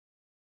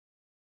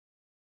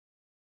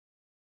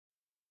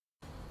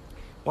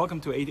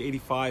Welcome to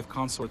 885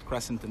 Consort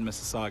Crescent in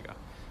Mississauga.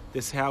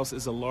 This house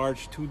is a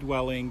large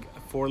two-dwelling,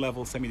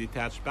 four-level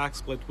semi-detached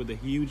backsplit with a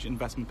huge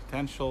investment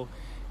potential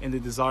in the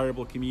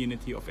desirable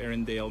community of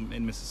Erindale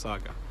in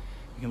Mississauga.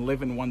 You can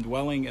live in one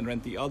dwelling and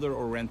rent the other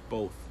or rent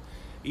both.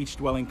 Each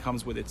dwelling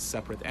comes with its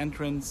separate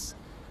entrance,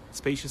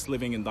 spacious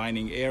living and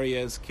dining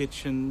areas,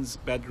 kitchens,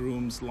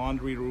 bedrooms,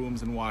 laundry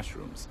rooms, and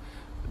washrooms.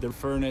 The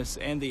furnace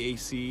and the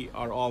AC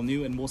are all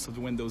new and most of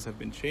the windows have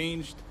been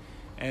changed.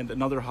 And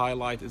another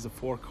highlight is a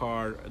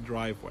 4-car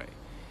driveway.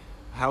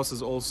 The house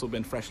has also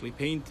been freshly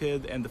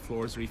painted and the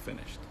floors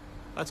refinished.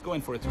 Let's go in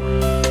for a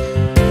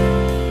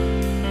tour.